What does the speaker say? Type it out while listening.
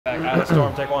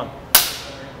Storm, take one.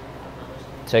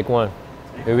 Take one.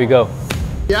 Here we go.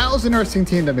 Seattle's an interesting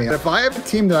team to me. If I have a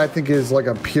team that I think is like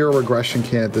a pure regression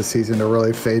candidate this season to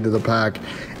really fade to the pack,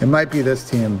 it might be this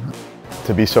team.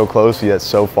 To be so close yet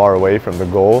so far away from the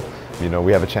goal, you know,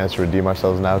 we have a chance to redeem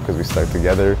ourselves now because we stuck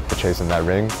together, we're chasing that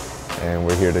ring, and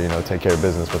we're here to, you know, take care of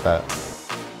business with that.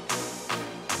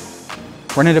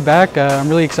 Running it back, I'm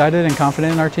really excited and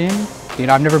confident in our team. You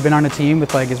know, I've never been on a team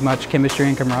with like as much chemistry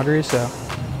and camaraderie, so.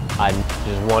 I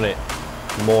just want it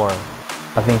more.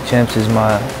 I think champs is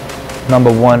my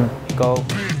 #1 goal. 5-2.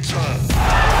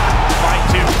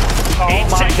 8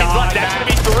 seconds left, that's going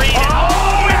to be 3 now.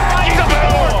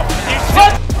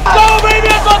 Let's go, baby,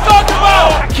 that's what I'm talking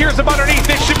about! Here's him underneath,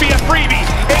 this should be a freebie.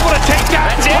 Able to take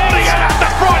that, holding it at the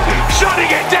front,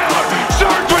 shutting it down.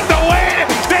 Surge with the win,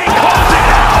 they close it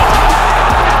out.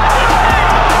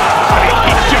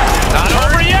 Not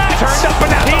over yet. Turned up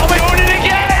in that moment. He's doing it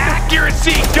again.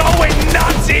 Accuracy going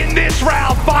nuts in this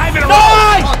round. 5 in a row.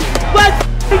 Nice! Let's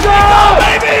go,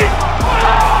 Baby!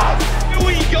 Here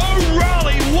we go,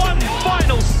 Raleigh. One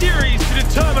final series to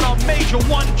determine our Major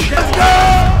 1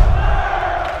 champion.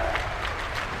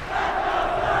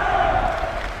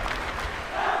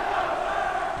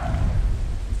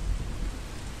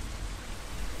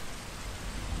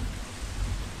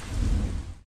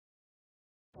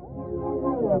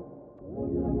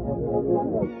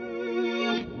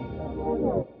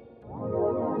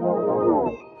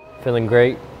 Feeling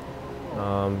great.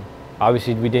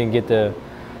 Obviously, we didn't get the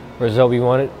result we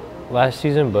wanted last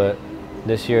season, but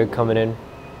this year coming in,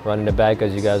 running it back,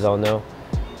 as you guys all know,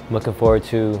 I'm looking forward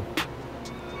to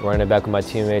running it back with my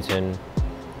teammates and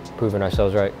proving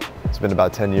ourselves right. It's been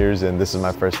about 10 years, and this is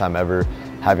my first time ever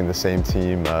having the same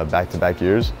team back-to-back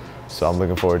years, so I'm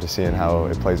looking forward to seeing how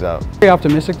it plays out. Very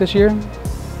optimistic this year,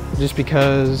 just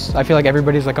because I feel like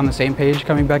everybody's like on the same page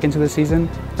coming back into the season.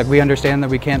 Like we understand that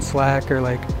we can't slack or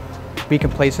like be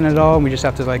complacent at all, and we just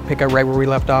have to like pick up right where we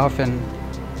left off and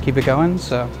keep it going,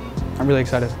 so I'm really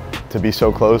excited. To be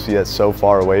so close yet so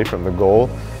far away from the goal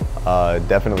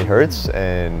definitely hurts,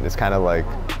 and it's kind of like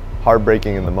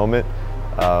heartbreaking in the moment.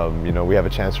 You know, we have a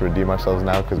chance to redeem ourselves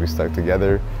now because we stuck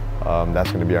together. That's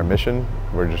going to be our mission.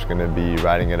 We're just going to be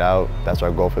riding it out. That's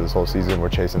our goal for this whole season. We're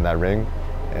chasing that ring,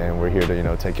 and we're here to, you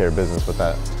know, take care of business with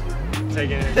that.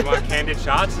 Taking it. You want candid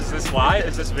shots? Is this live?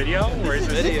 Is this video? Or is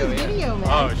this video, man.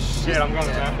 Oh shit, I'm going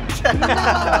back.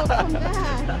 No, come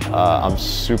back. I'm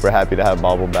super happy to have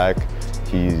Bobble back.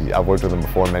 I've worked with him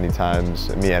before many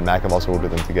times. Me and Mac have also worked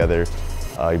with him together.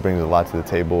 He brings a lot to the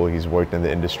table. He's worked in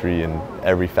the industry in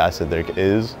every facet there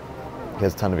is. He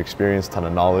has a ton of experience, ton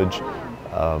of knowledge,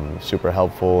 super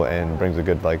helpful, and brings a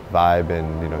good like vibe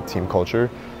and, you know, team culture.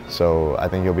 So I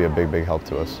think he'll be a big, big help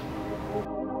to us.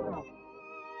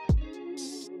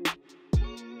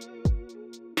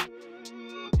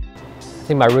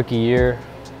 I think my rookie year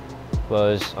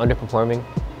was underperforming,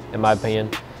 in my opinion,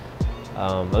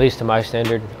 at least to my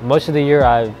standard. Most of the year,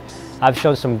 I've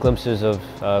shown some glimpses of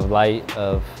light,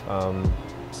 of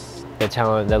the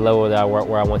talent, the level that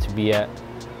where I want to be at.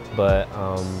 But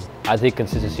I think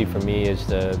consistency for me is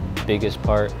the biggest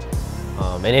part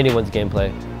in anyone's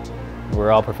gameplay.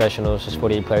 We're all professionals, there's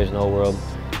 48 players in the whole world.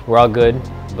 We're all good,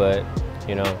 but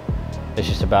you know, it's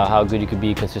just about how good you could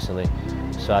be consistently.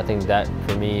 So I think that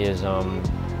for me is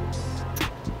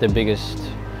the biggest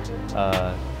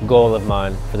goal of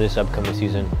mine for this upcoming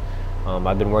season.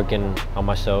 I've been working on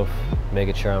myself,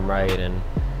 making sure I'm right, and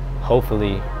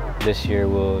hopefully this year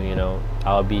will, you know,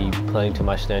 I'll be playing to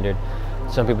my standard.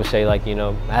 Some people say like, you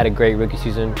know, I had a great rookie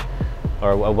season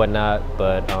or whatnot,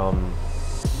 but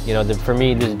you know, for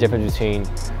me, there's a difference between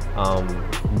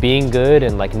being good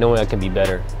and like knowing I can be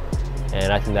better.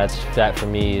 And I think that for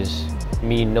me is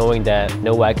me knowing that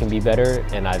I can be better,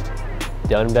 and I've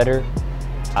done better.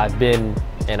 I've been,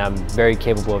 and I'm very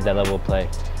capable of that level of play.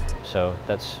 So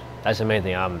that's the main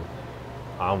thing I'm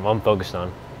focused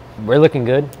on. We're looking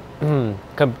good.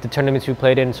 The tournaments we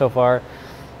played in so far,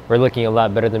 we're looking a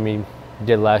lot better than we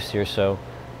did last year. So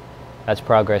that's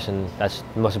progress, and that's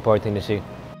the most important thing to see.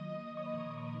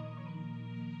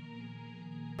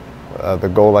 The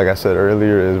goal, like I said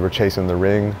earlier, is we're chasing the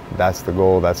ring. That's the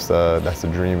goal, that's the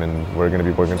dream, and we're going to be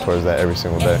working towards that every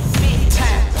single day.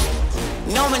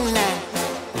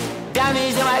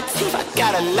 Diamonds in my teeth, I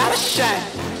got a lot of shine.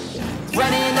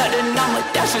 Running up the number,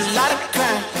 that's a lot of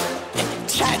crime.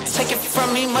 Try to take it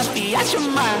from me, must be out your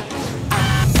mind.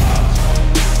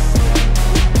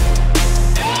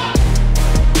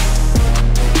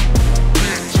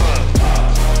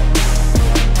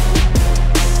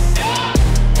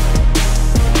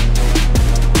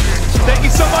 Thank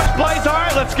you so much, Blaze. All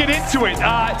right, let's get into it.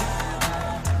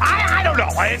 I don't know.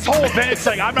 this whole event, it's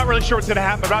like, I'm not really sure what's going to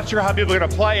happen. I'm not sure how people are going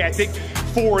to play. I think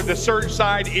for the Surge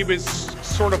side, it was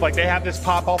sort of like they have this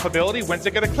pop-off ability. When's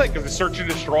it going to click? Because the Search and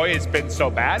Destroy has been so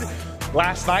bad.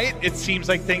 Last night, it seems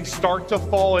like things start to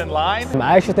fall in line.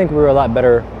 I actually think we were a lot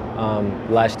better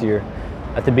last year.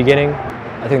 At the beginning,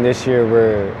 I think this year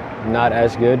we're not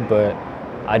as good, but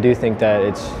I do think that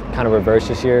it's kind of reversed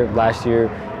this year. Last year,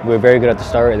 we were very good at the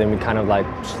start, and then we kind of like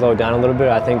slowed down a little bit.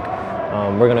 I think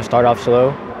we're going to start off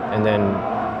slow and then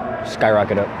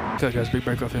skyrocket up. Okay, guys, big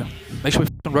break off here. Make sure we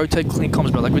rotate clean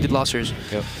comms, bro, like we did last series.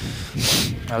 Yep.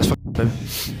 Let's baby.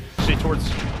 See towards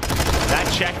that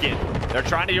check-in. They're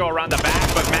trying to go around the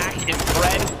back, but Mac and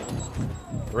Fred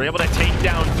were able to take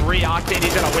down 3. Octane,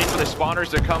 he's gonna wait for the spawners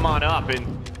to come on up. And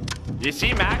you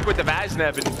see Mac with the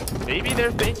Vaznev, and maybe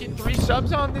they're thinking 3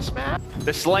 subs on this map.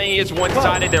 The slaying is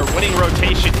one-sided. They're winning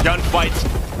rotation gunfights.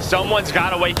 Someone's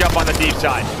got to wake up on the deep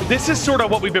side. This is sort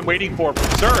of what we've been waiting for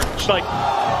Surge. Like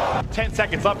 10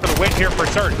 seconds left for the win here for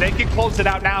Surge. They can close it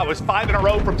out now. It was 5 in a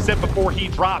row from Sim before he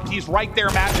dropped. He's right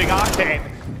there matching Octane.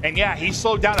 And yeah, he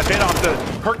slowed down a bit off the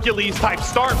Hercules-type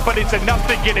start, but it's enough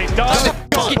to get it done.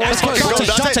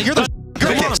 Dante, you're the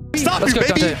stop you,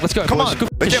 baby. Let's go. Come on.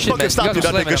 They can't fucking stop you,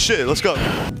 Dante. Good shit. Let's go.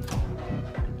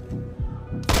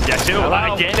 Yes, again, an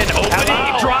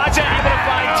opening. Draza able to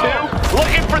find 2.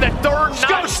 Looking for the 3rd. Let's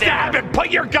go stab him.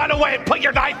 Put your gun away and put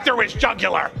your knife through his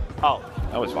jugular. Oh,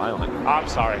 that was violent. I'm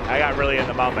sorry. I got really in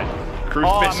the moment. Cruise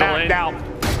missile in. Now.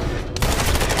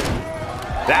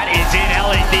 That is in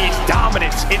LAD's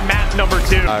dominance in map number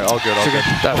 2. All right, all good, all good.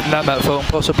 That map felt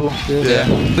impossible. Yeah.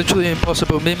 Literally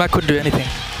impossible. Me and Mac couldn't do anything.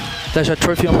 There's a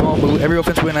trophy on one, but every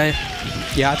offense win A.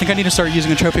 Yeah, I think I need to start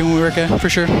using a trophy when we work A, for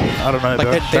sure. I don't know, like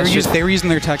bro. They were using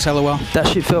their text, LOL. That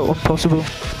shit felt impossible.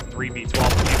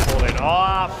 3v12, he pulled it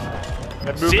off.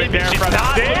 The movement there from the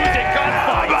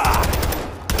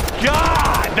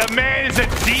God, the man is a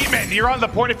demon. You're on the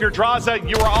point if you're Draza.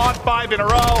 You are on 5 in a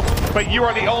row, but you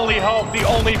are the only hope, the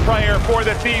only prayer for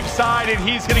the Thief side, and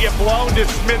he's going to get blown to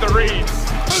smithereens.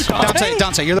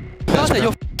 Dante, you're the best, Dante,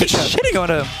 you're shitting on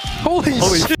him. Holy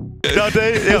shit.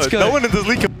 Dante, yo, no one in this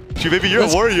league can you, baby. You're a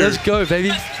warrior. Let's go,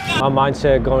 baby. My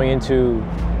mindset going into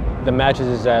the matches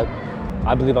is that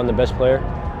I believe I'm the best player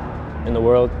in the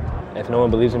world. If no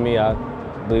one believes in me, I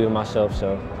believe in myself,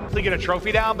 so. Get a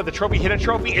trophy down, but the trophy hit a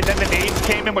trophy, and then the nades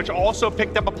came in, which also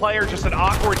picked up a player. Just an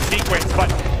awkward sequence,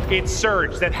 but it's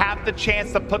Surge that have the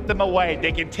chance to put them away.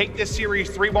 They can take this series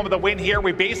 3-1 with a win here.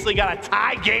 We basically got a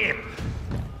tie game.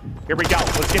 Here we go.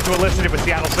 Let's get to Elicited with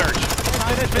Seattle Surge.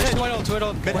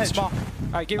 Twiddle, mid small. All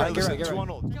right, get right. 2-1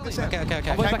 ult. Okay.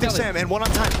 Cactus Sam, and 1 on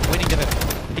time. Winning divot.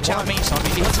 He challenged me, so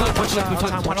let's go.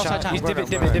 One shot. He's divot.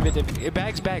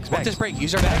 Bags. Watch this break.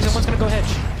 Use our bags. Someone's gonna go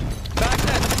hedge. Back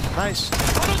net. Nice. Okay,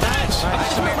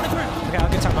 I'll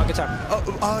get time.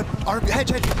 Our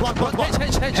hedge, block.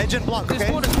 Hedge and block, okay?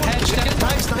 Nice.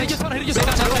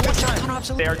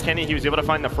 There, Kenny, he was able to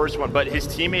find the first one, but his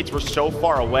teammates were so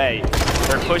far away.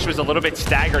 Their push was a little bit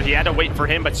staggered. He had to wait for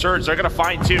him, but Surge, they're going to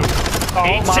find 2. 8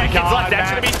 seconds left.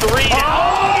 That's going to be 3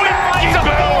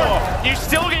 now. Oh, you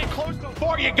still get close to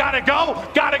 4. You got to go.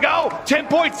 10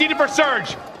 points needed for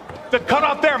Surge. The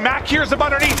cutoff there. Mac hears him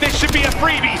underneath. This should be a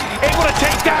freebie. Able to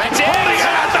take that. Holding it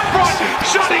at the front.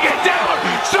 Shutting it down.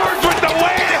 Surge with the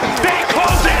win. They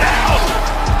close it out.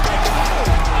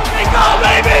 Go,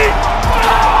 baby.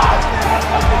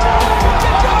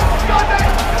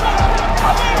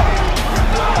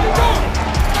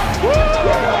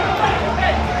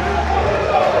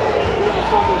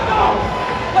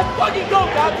 Let's fucking go,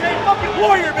 Dante. Fucking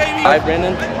warrior, baby. Hi,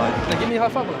 Brandon. Now give me a high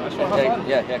five.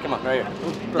 Yeah, come on, right here.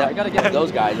 Bro, I gotta get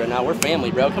those guys right now. We're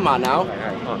family, bro. Come on now. All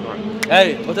right, come on.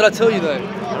 Hey, what did I tell you then?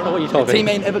 I don't know what you told me. Team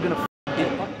ain't ever gonna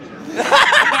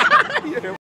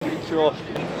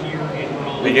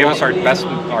They gave us our 2 best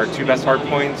hard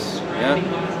points.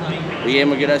 Yeah. We gave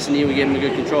them a good S&E, we gave them a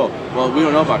good control. Well, we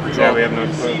don't know about control. Yeah, we have no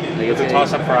clue. It's a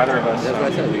toss-up for either of us. That's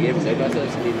what I said. We gave them their best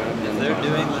S&E, man. They're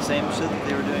doing the same shit that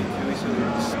they were doing 2 weeks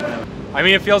ago. I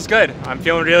mean, it feels good. I'm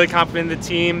feeling really confident in the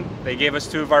team. They gave us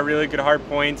 2 of our really good hard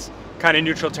points, kind of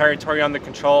neutral territory on the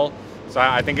control. So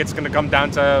I think it's going to come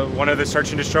down to one of the search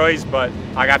and destroys, but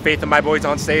I got faith in my boys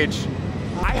on stage.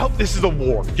 I hope this is a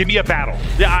war. Give me a battle.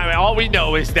 Yeah, I mean, all we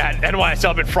know is that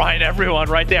NYSL been frying everyone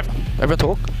right there. Everyone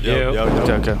talk? Yo.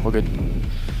 Okay, we're good.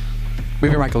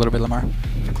 Move your mic a little bit, Lamar.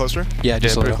 Closer? Yeah,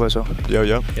 just a little closer. Yo.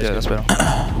 Yeah, that's better.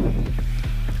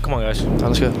 Come on, guys.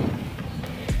 Let's go.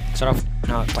 Start off.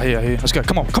 I hear you. Let's go.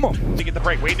 Come on. To get the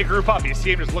break, waiting to group up. You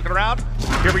see him just looking around.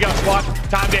 Here we go, squad.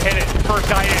 Time to hit it. First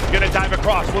guy in, gonna dive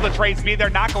across. Will the trades be there?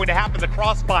 Not going to happen. The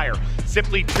crossfire.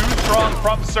 Simply too strong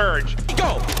from Surge.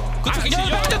 Go!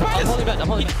 I'm holding back.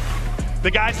 The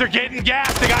guys are getting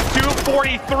gassed. They got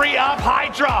 243 up.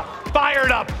 Hydra fired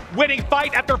up. Winning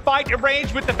fight after fight in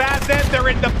range with the Vaznet. They're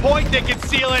in the point. They can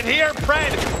seal it here.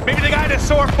 Pred, maybe the guy to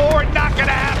soar forward. Not going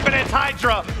to happen. It's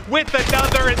Hydra with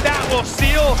another, and that will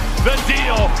seal the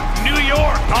deal. New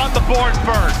York on the board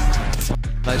first.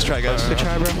 Nice try, guys. Good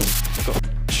try, bro. Go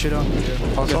shit on.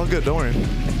 It's all good. Don't worry.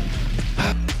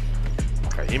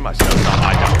 He must know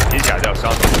something. He's got to know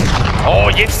something. Oh,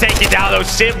 he gets taken down though.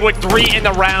 Sim with 3 in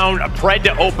the round. Pred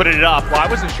to open it up. Well, I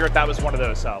wasn't sure if that was one of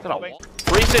those.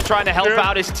 Priest trying to help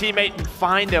out his teammate and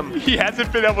find him. He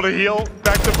hasn't been able to heal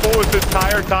back to full this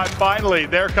entire time. Finally,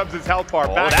 there comes his health bar.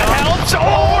 Back that helps.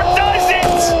 Oh, does it?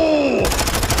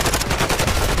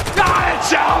 Got a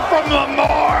chow from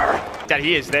Lamar. That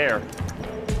he is there.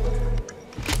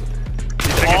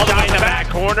 All the way in the back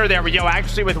corner. There we go.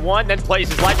 Actually with 1, then plays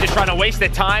his life, just trying to waste the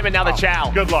time, and now the chow.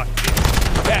 Good luck.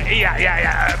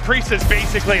 Yeah. Priest is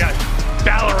basically a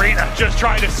ballerina, just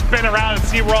trying to spin around and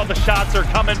see where all the shots are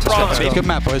coming from. Good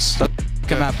map, boys.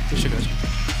 Good map. We should go. I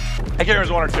think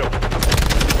there's 1 or 2.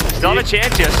 Still have a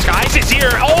chance here. Skies is here.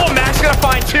 Oh, Matt's gonna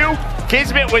find 2.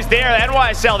 Kismet was there.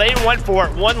 NYSL, they went for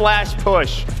it. One last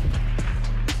push.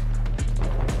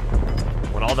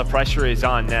 When all the pressure is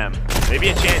on them. Maybe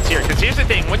a chance here, because here's the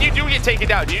thing. When you do get taken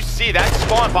down, you see that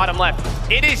spawn bottom left.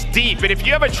 It is deep, and if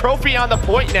you have a trophy on the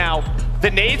point now,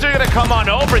 the nades are going to come on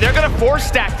over. They're going to force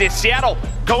stack this. Seattle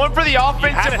going for the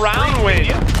offensive round win.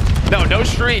 No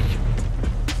streak.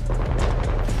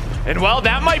 And well,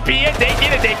 that might be it. They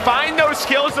get it. They find those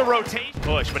kills to rotate.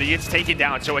 Push, but he gets taken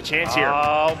down, so a chance here.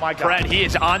 Oh my God. Pred, he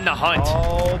is on the hunt.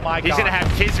 Oh my God. He's going to have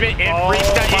Kismet and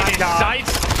Freestyle in his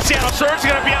sights. Seattle Surge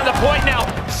going to be on the point now.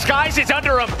 Skies is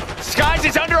under him. Skies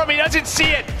is under him. He doesn't see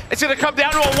it. It's going to come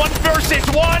down to a 1 versus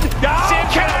 1. Sim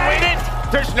can win it.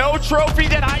 There's no trophy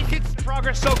that I can.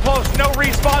 Progress so close. No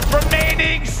respawns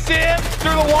remaining. Sim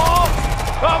through the wall.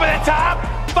 Over the top.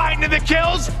 Fighting to the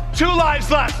kills. 2 lives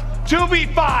left.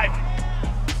 2v5.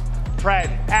 Pred,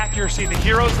 accuracy, the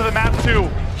heroes of the map too.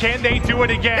 Can they do it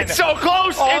again? It's so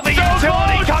close. All it's the so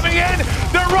utility close. coming in.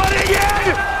 They're running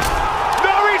in.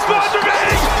 No respawns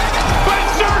remaining. But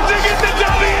Surge to get the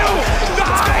W.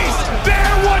 Nice.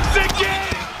 There once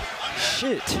again.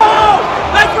 Shit. Oh,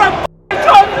 that's what I'm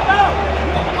talking about.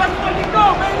 Let's fucking go,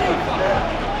 baby.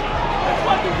 Let's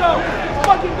fucking go. Let's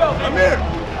fucking go. I'm here.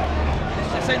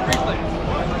 This ain't replay.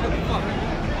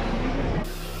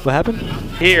 What happened?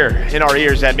 Here in our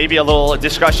ears that maybe a little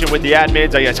discussion with the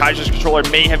admins. I guess Hydra's controller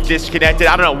may have disconnected.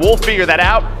 I don't know. We'll figure that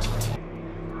out.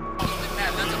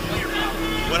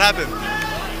 What happened?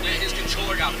 His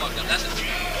controller got fucked up. That's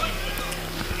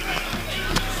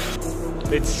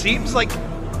It seems like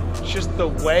just the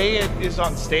way it is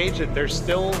on stage that there's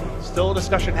still a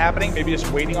discussion happening, maybe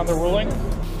just waiting on the ruling.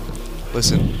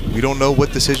 Listen, we don't know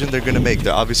what decision they're going to make.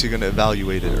 They're obviously going to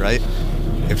evaluate it, right?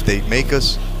 If they make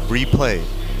us replay,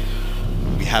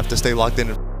 we have to stay locked in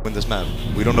and win this map.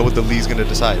 We don't know what the league's going to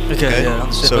decide. Okay, yeah, I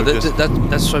understand. So but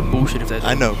that's so bullshit if they do.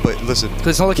 I know, but listen. Because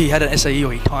it's not like he had an SAE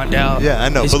or he timed out. Yeah, I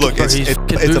know, but look,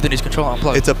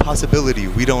 it's a possibility.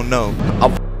 We don't know. I'll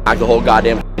knock the whole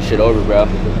goddamn shit over, bro.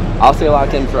 I'll stay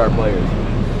locked in for our players.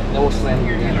 Then we'll slam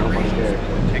you again. I'm scared.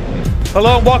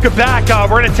 Hello and welcome back.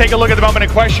 We're going to take a look at the moment in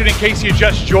question in case you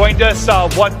just joined us.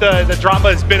 What the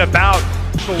drama has been about.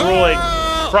 Ruling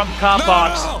from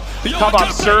Combox.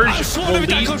 Combox Surge will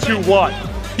lead to what?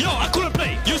 Yo, I couldn't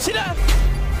play. You see that?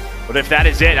 But if that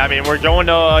is it, I mean, we're going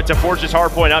to Forge's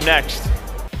Hardpoint up next.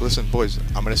 Listen, boys,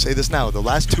 I'm going to say this now. The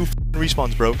last 2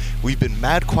 respawns, bro, we've been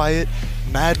mad quiet,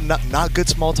 mad not good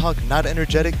small talk, not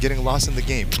energetic, getting lost in the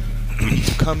game. We need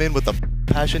to come in with the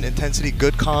passion, intensity,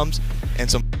 good comms, and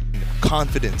some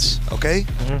confidence, okay?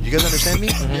 You guys understand me?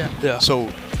 Yeah. So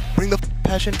bring the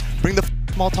passion, bring the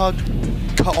small talk,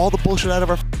 cut all the bullshit out of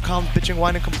our comms, bitching,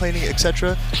 whining, complaining,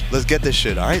 etc. Let's get this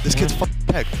shit, all right? This kid's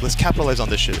heck. Let's capitalize on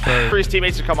this shit. For his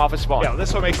teammates to come off a spawn. Yeah,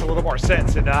 this one makes a little more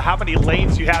sense. And how many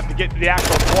lanes you have to get to the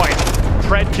actual point.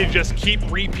 Pred can just keep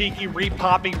re-peeking,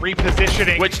 re-popping,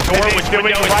 repositioning. Which door, which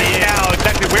doing right now.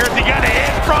 Exactly. Where's he gonna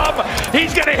hit from?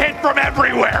 He's gonna hit from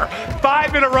everywhere.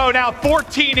 5 in a row now,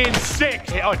 14 in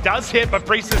 6. Oh, it does hit, but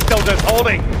Priest is still just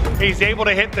holding. He's able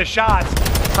to hit the shots.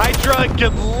 Hydra,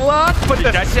 good luck, but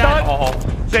the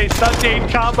stun. Say stun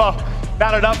combo.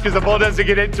 Not enough because the bullet doesn't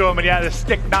get into him, and yeah, the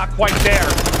stick not quite there.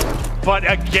 But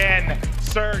again,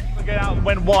 Surge, look it out,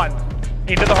 win 1.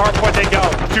 Into the hard point they go.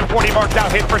 240 marked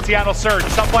out, hit for Seattle Surge.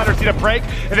 Some fighters need a break,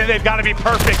 and then they've got to be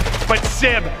perfect. But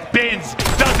Sim bins,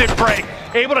 doesn't break.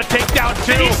 Able to take down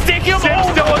 2. Did he stick him? Sim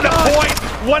still on the point.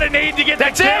 What a need to get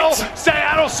the kill.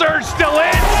 Seattle Surge still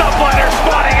in. Some fighters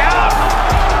spotting out.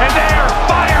 And they're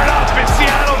fired up, and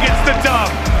Seattle gets the dub.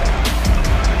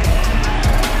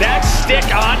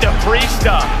 stick onto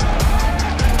Priesta.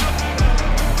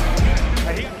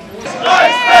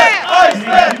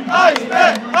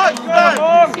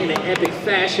 In an epic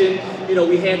fashion, you know,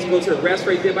 we had to go to the rest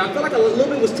right there, but I felt like a little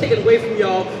bit was taken away from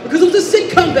y'all because it was a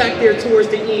sick comeback there towards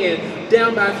the end,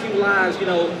 down by a few lives. You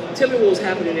know, tell me what was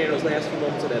happening there in those last few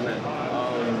moments of that match.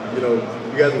 You know,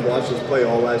 you guys have watched us play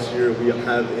all last year. We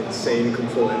have insane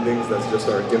control endings. That's just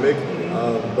our gimmick.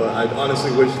 But I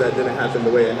honestly wish that didn't happen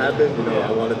the way it happened. You know,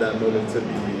 I wanted that moment to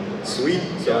be sweet.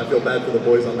 So I feel bad for the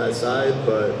boys on that side,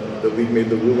 but the league made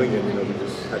the ruling, and you know, we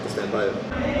just had to stand by it.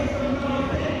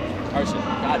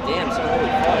 God damn, so holy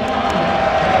fuck.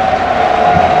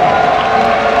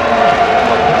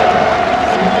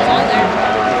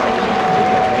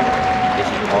 This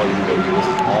is all you do. This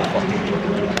is all fucking you.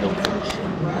 Don't fucking shit.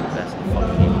 That's the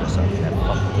fucking game of yourself. That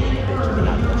fucking game, bitch. You're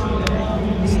not touching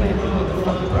that. Slam it on the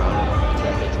fucking ground.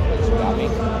 That bitch plays. You got me?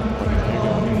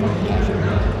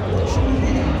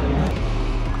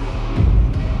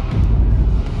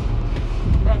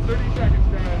 About 30 seconds,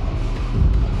 guys.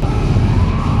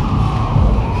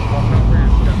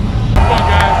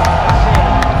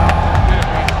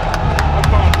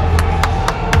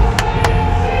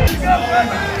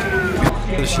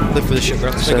 Live for this shit, bro.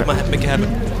 Let's make it happen.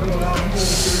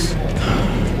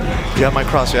 You have my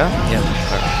cross, yeah? Yeah.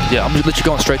 Right. Yeah, I'm literally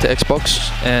going straight to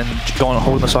Xbox and going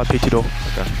holding the side PT door.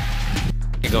 Okay.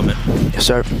 You go, man. Yes,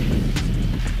 sir.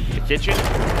 The kitchen.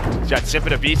 He's got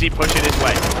Sippin' of Easy pushing his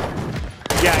way.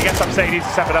 Yeah, I guess I'm saying he needs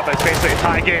to step it up. It's basically a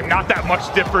tie game. Not that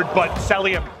much different, but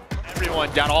Celium. Everyone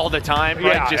down all the time,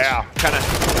 right? Yeah, just kind of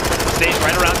stays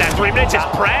right around that 3 minutes. As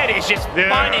Pred is just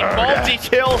finding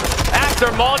multi-kill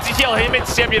after multi-kill. Him and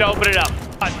Sim, to open it up.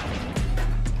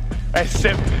 And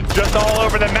Sim just all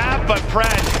over the map, but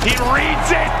Pred, he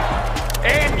reads it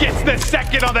and gets the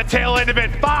second on the tail end of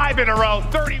it. 5 in a row,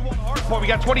 31 hard point. We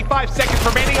got 25 seconds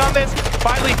remaining on this.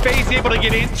 Finally, FaZe able to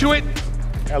get into it.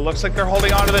 It looks like they're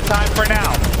holding on to the time for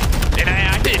now. And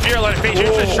I think if you're FaZe,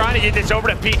 you're just trying to get this over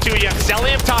to P2. You have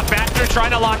Celium top factor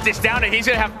trying to lock this down, and he's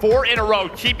going to have 4 in a row,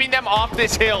 keeping them off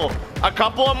this hill. A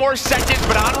couple of more seconds,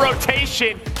 but on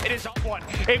rotation, it is up one.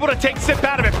 Able to take Sip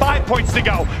out of it, 5 points to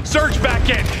go. Surge back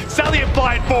in, Celium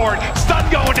flying forward, stun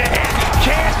going to hit,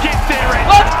 can't get there in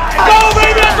time. Let's go,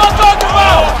 baby, that's what I'm talking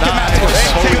about!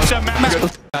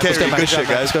 Nice. Good shit,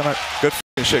 guys. Good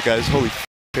f***ing shit, guys. Holy f***,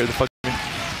 here the fuck me.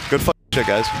 Good f***ing shit,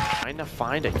 guys. Trying to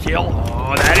find a kill.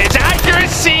 Oh, that is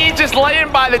accuracy. Just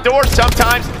laying by the door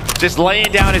sometimes. Just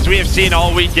laying down, as we have seen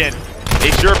all weekend.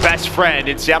 It's your best friend,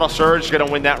 and Seattle Surge going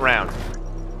to win that round.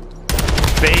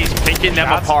 FaZe picking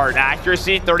them apart.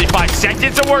 Accuracy, 35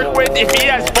 seconds to work with. If he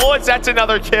has bullets, that's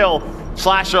another kill.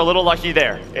 Slasher a little lucky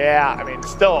there. Yeah, I mean,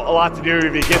 still a lot to do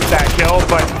if he gets that kill,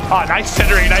 but nice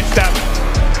centering, nice step.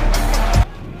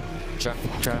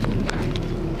 Try.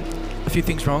 A few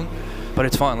things wrong, but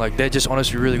it's fine. Like, they're just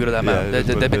honestly really good at that map.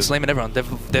 They've been slamming everyone. They're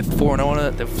 4-0 on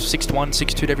it. They're 6-1,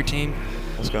 6-2 to every team.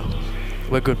 Let's go.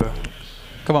 We're good, bro.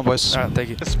 Come on, boys. All right, thank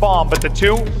you. The spawn, but the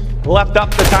 2 left up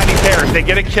the tiny pairs. They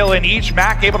get a kill in each.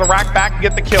 Mac able to rack back and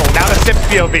get the kill. Now to Sip's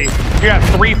POV. You got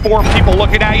 3-4 people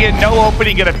looking at you. No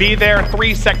opening gonna be there.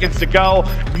 3 seconds to go.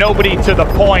 Nobody to the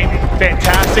point.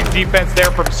 Fantastic defense there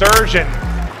from Surge. And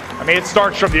I mean, it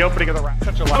starts from the opening of the round.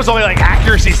 It was only like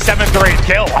accuracy 7th or 8th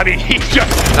kill. I mean, he just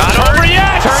not over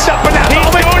yet. Turned up in that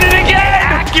moment. Doing it again.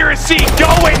 Accuracy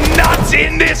going nuts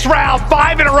in this round.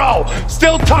 5 in a row.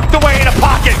 Still tucked away in a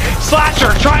pocket.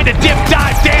 Slasher trying to dip,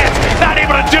 dive, dance. Not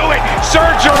able to do it.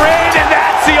 Surge are in, and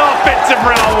that's the offensive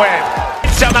round win.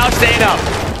 Somehow staying up.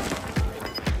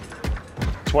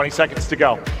 20 seconds to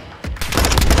go.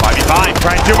 5v5,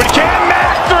 trying to do what he can.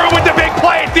 Mac through with the big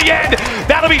play at the end.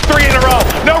 That'll be 3 in a row.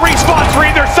 No respawns for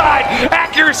either side.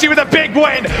 Accuracy with a big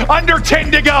win. Under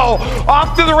 10 to go.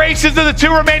 Off to the races of the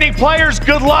 2 remaining players.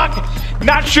 Good luck.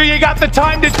 Not sure you got the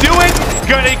time to do it.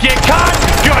 Gonna get caught.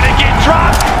 Gonna get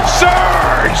dropped.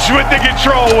 Surge with the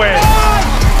control win.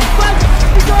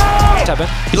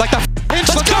 You like that?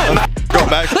 Let's go. Go,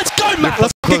 Mac. Let's go, Mac.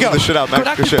 Let's go. The shit out,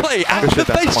 Mac. Good play.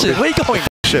 Activation. Where are you going?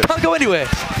 Can't go anywhere.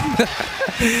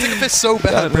 Take a piss so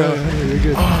bad, bro. You're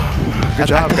good. Good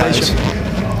job, guys.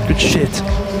 Good shit.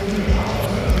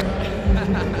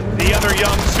 The other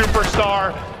young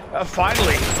superstar.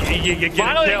 Finally, you get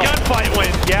finally a gunfight win.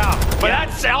 Yeah, but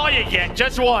that's all you get.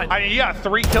 Just one. I mean, you got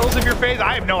 3 kills in your face.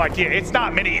 I have no idea. It's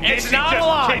not many. It's this not is just a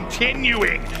lot.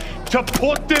 Continuing to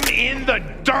put them in the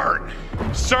dirt.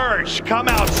 Surge, come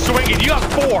out swinging. You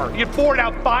have 4. You have 4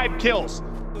 now, 5 kills.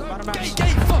 One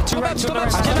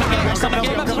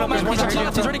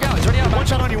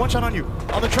shot on you, one shot on you.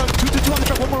 On the truck, two on the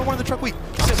truck, one more on the truck, weak.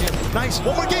 Nice,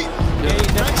 one more gate.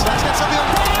 Nice, last guy, something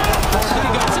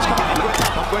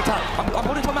on top. I'm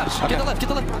holding my match. Get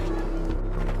the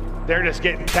left. They're just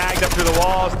getting tagged up through the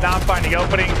walls, not finding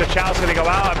openings. The Chow's going to go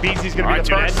out. BZ's going to be the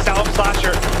first.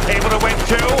 Slasher able to win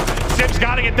 2. Sim's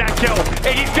got to get that kill.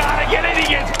 And he's got to get it. He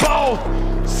gets both.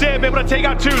 Sim able to take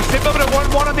out 2. Sim able to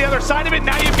 1-1 on the other side of it.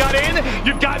 Now you've got in.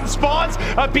 You've gotten spawns.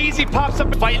 BZ pops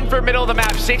up. Fighting for middle of the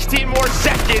map. 16 more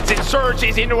seconds and Surge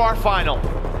is into our final.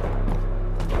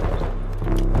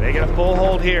 They get a full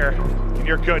hold here. And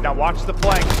you're good. Now watch the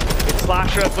flank. It's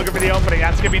Slasher that's looking for the opening.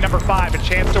 That's going to be number 5. A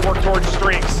chance to work towards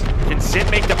streaks. Can Sim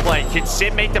make the play? Can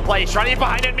Sim make the play? He's trying to get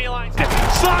behind enemy lines.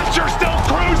 Slasher still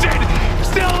cruising.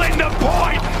 Still in the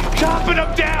point. Chopping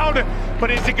him down. But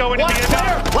is it going to be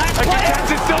enough? Last player.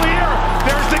 Contest is still here.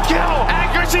 There's the kill.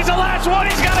 Accuracy's the last one.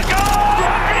 He's got to go.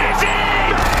 Easy.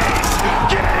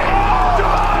 Oh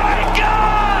my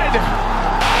God.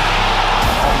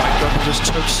 Oh my God, we just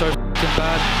choked so fucking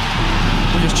bad.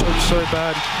 We just choked so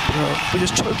bad. We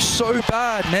just choked so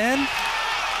bad, man.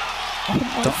 Oh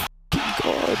my fucking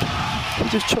God. We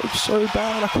just choked so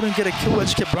bad. I couldn't get a kill. I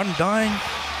just kept running, dying.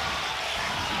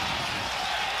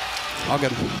 I'll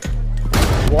get him.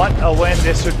 What a win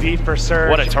this would be for Surge.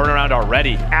 What a turnaround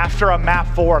already. After a map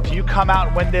 4, if you come out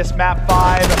and win this map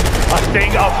 5, a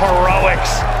thing of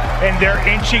heroics, and they're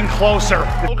inching closer.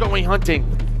 Going hunting.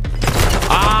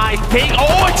 I think,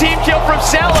 a team kill from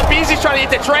Cell. BZ's trying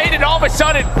to get the trade, and all of a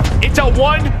sudden, it's a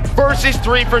 1 versus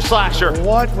 3 for Slasher.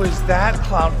 What was that,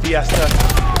 Clown Fiesta?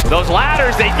 Those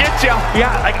ladders, they get you.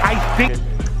 Yeah, like I think.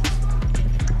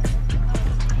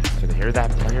 Did they hear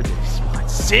that player? Did he spot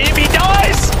Sim? He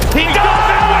does! He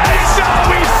does! So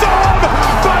we saw him,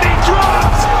 but he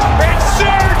drops! And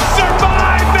Surge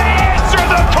survive! They answer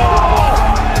the call!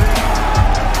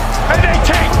 And they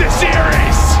take the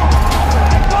series!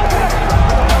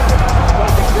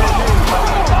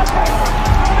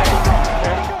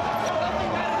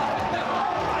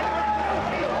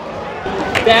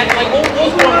 That, like, what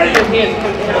was going on in your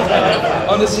hands?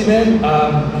 Honestly, man,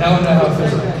 now I know how it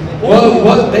feels.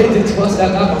 What they did to us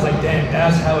that night, I was like, damn,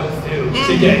 that's how it feels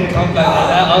to get come back like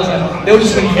that. I was like, they were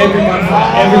just winning every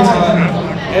gunfight, every time,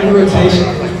 every rotation. I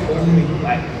was like, holy,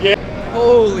 Yeah.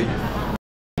 Holy,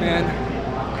 man.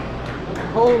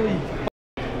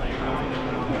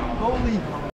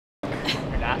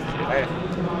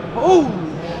 Holy.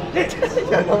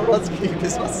 Yeah, no, let's keep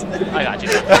this one safe. I got you.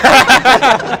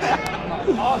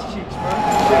 Ass cheeks, bro.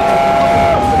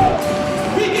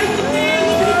 We get the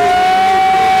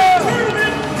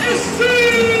tournament is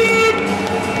Sim!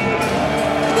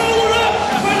 Roller up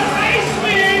for the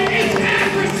Iceman is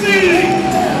accuracy!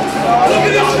 Look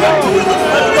at this track with the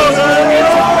focus!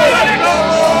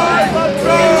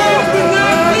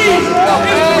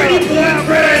 It's pretty black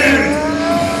red!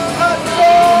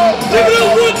 Look at this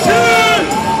 1-10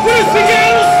 with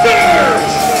Seattle Surge!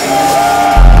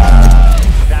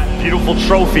 That beautiful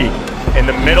trophy in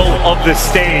the middle of the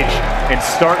stage and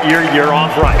start your year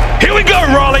off right. Here we go,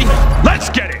 Raleigh. Let's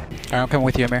get it. All right, I'm coming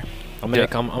with you, Amir. I'm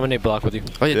gonna nade block with you.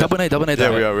 Oh yeah, double nade. Yeah,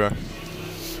 we are.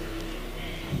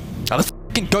 Now let's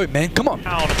fucking go, man. Come on.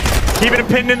 Keeping him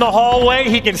pinned in the hallway,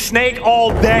 he can snake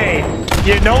all day.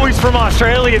 You know he's from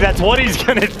Australia, that's what he's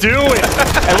gonna do.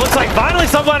 It looks like finally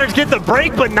Subliners get the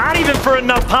break, but not even for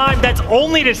enough time. That's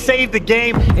only to save the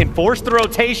game and force the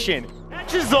rotation.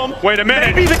 Catches them. Wait a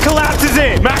minute. Maybe the collapse is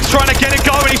in. Max trying to get it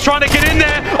going. He's trying to get in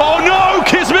there. Oh no!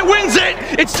 Kismet wins it!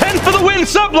 It's 10 for the win,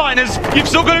 Subliners. You've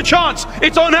still got a chance.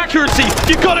 It's on accuracy.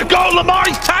 You've got to go. Lamar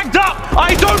is tagged up.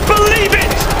 I don't believe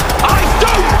it. I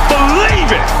don't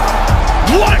believe it.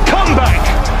 What a comeback.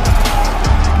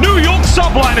 New York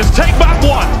Subliners take back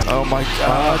 1. Oh my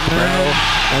God, man.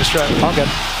 Nice try. I'll get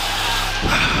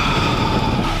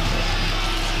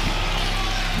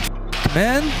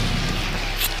man.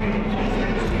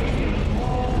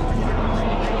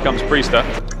 Comes Priester.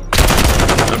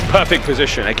 In perfect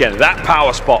position. Again, that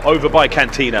power spot over by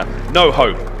Cantina. No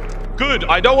hope. Good.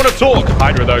 I don't want to talk.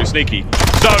 Hydra, though, sneaky.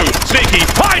 So, sneaky.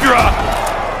 Hydra!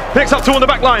 Picks up 2 on the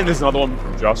back line. There's another one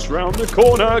just round the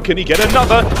corner. Can he get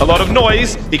another? A lot of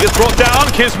noise. He gets brought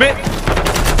down. Kismet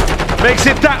makes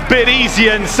it that bit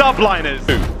easier. And Subliners.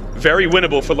 Very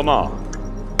winnable for Lamar.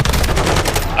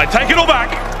 I take it all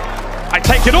back. I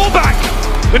take it all back.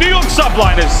 The New York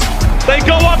Subliners. They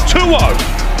go up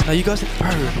 2-0. No, you guys,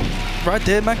 bro, right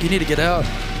there, Mac. You need to get out.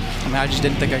 I mean, I just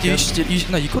didn't think I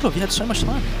could. No, you could have. You had so much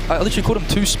time. I literally called him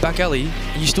 2 back alley,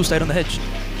 and you still stayed on the hedge.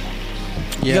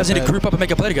 You guys need to group up and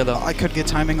make a play together. I could get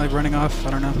timing like running off. I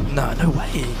don't know. Nah, no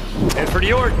way. And for New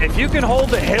York, if you can hold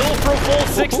the hill for a full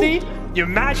 60, you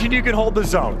imagine you can hold the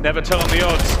zone. Never tell on the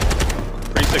odds.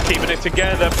 Priest are keeping it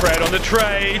together. Fred on the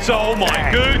trades. Oh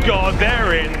my good God,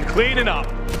 they're in. Cleaning up.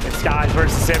 It's Skies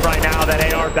versus him right now,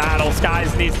 that AR battle.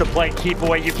 Skies needs to play keep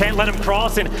away. You can't let him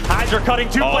cross, and Hydra cutting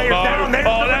two players down. There's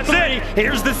that's it.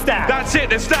 Here's the stack. That's it,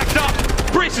 they're stacked up.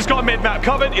 Brees has got mid-map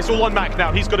covered. It's all on Mac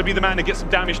now. He's got to be the man to get some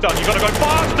damage done. You've got to go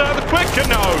faster, the quicker,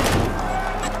 no.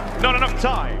 Not enough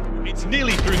time. It's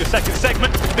nearly through the second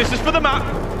segment. This is for the map.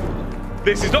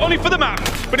 This is not only for the map,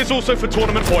 but it's also for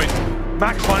tournament point.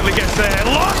 Mac finally gets there.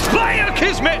 Lost player,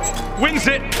 Kismet wins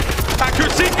it.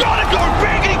 Accuracy, gotta go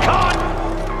big, and he can't.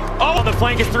 Oh, on the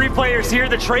flank is 3 players here.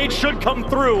 The trade should come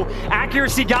through.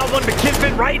 Accuracy got one to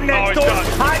Kismet right next door.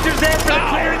 Hydra's there for the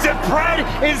clearance, and Pred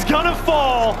is gonna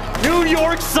fall. New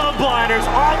York Subliners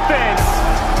offense.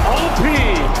 OP.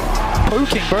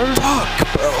 Poking, bro.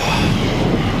 Fuck, bro.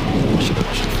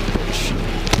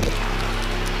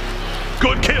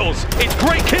 Good kills. It's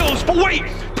great kills, but wait.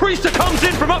 Priester comes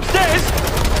in from upstairs.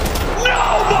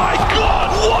 No, my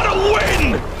God, what a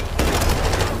win!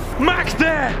 Max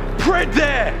there, Pred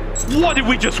there. What did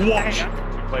we just watch? Two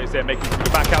players there making through the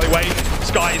back alleyway.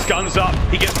 Sky's guns up.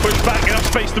 He gets pushed back, enough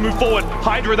space to move forward.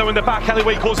 Hydra though in the back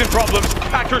alleyway causing problems.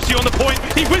 Accuracy on the point.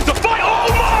 He wins the fight. Oh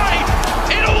my!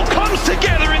 It all comes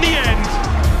together in the end.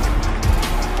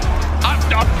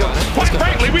 Quite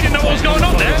frankly, we didn't know what was going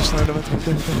on there.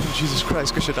 Jesus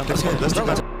Christ, good shit. Let's do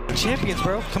that. Champions,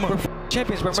 bro. Come on.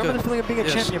 Champions, bro. Remember the feeling of being a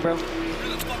champion, bro.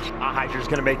 Hydra's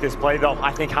gonna make this play though.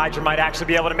 I think Hydra might actually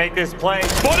be able to make this play.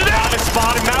 Spotted out!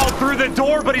 Spotted him out through the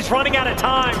door, but he's running out of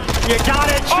time. You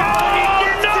gotta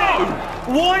try. Oh,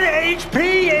 no! 1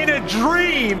 HP in a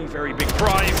dream. Very big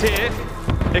prize here.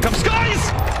 Here comes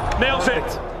Skies! Nails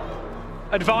it.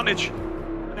 Advantage.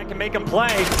 That can make him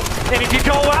play. And if you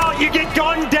go out, you get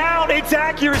gunned down. It's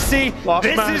accuracy.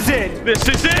 This is it. This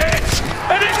is it!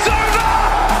 And it's over!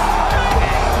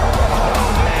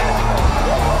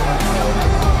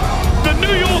 The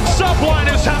New York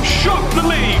Subliners have shocked the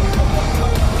league.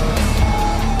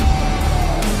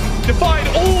 Defied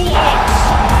all odds.